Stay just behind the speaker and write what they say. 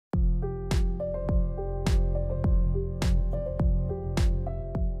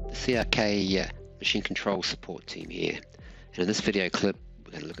CRK Machine Control Support Team here, and in this video clip we're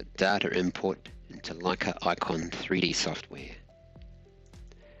going to look at data import into Leica iCON 3D software.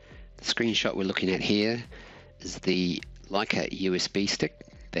 The screenshot we're looking at here is the Leica USB stick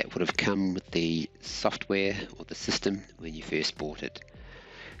that would have come with the software or the system when you first bought it.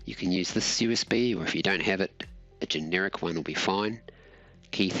 You can use this USB, or if you don't have it, a generic one will be fine.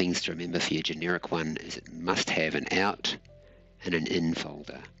 Key things to remember for your generic one is it must have an out and an in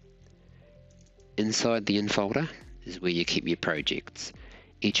folder. Inside the in folder is where you keep your projects.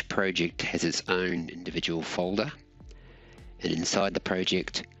 Each project has its own individual folder, and inside the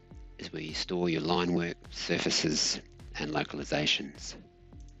project is where you store your line work, surfaces and localizations.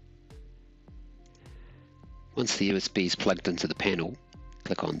 Once the USB is plugged into the panel,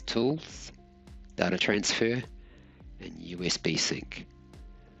 click on Tools, Data Transfer and USB Sync.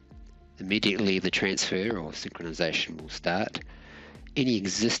 Immediately the transfer or synchronization will start. Any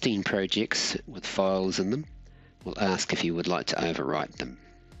existing projects with files in them will ask if you would like to overwrite them.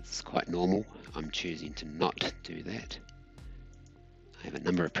 This is quite normal. I'm choosing to not do that. I have a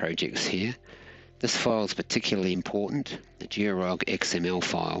number of projects here. This file is particularly important. The Geolog XML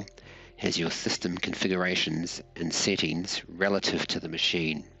file has your system configurations and settings relative to the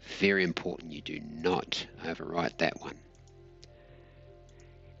machine. Very important you do not overwrite that one.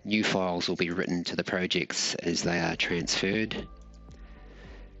 New files will be written to the projects as they are transferred,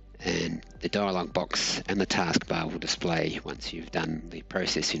 and the dialog box and the taskbar will display once you've done the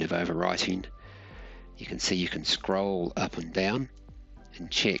processing of overwriting. You can see you can scroll up and down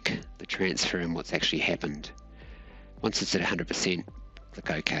and check the transfer and what's actually happened. Once it's at 100%, click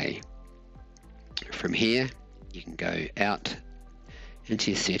OK. From here, you can go out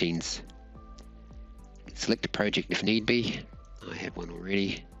into your settings, select a project if need be. I have one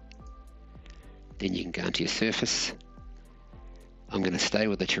already. Then you can go into your surface. I'm going to stay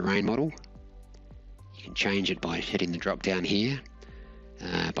with the terrain model. You can change it by hitting the drop down here.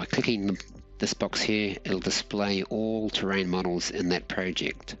 By clicking this box here, it'll display all terrain models in that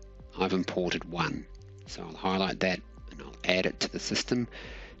project. I've imported one, so I'll highlight that and I'll add it to the system.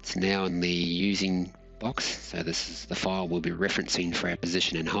 It's now in the using box, so this is the file we'll be referencing for our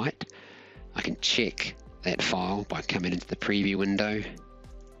position and height. I can check that file by coming into the preview window.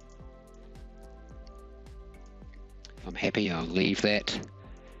 If I'm happy, I'll leave that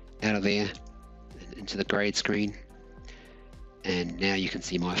out of there and into the grade screen. And now you can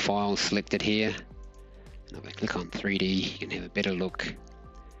see my file selected here. And if I click on 3D, you can have a better look,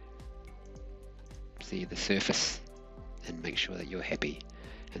 see the surface, and make sure that you're happy.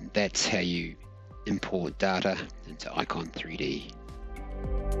 And that's how you import data into iCON 3D.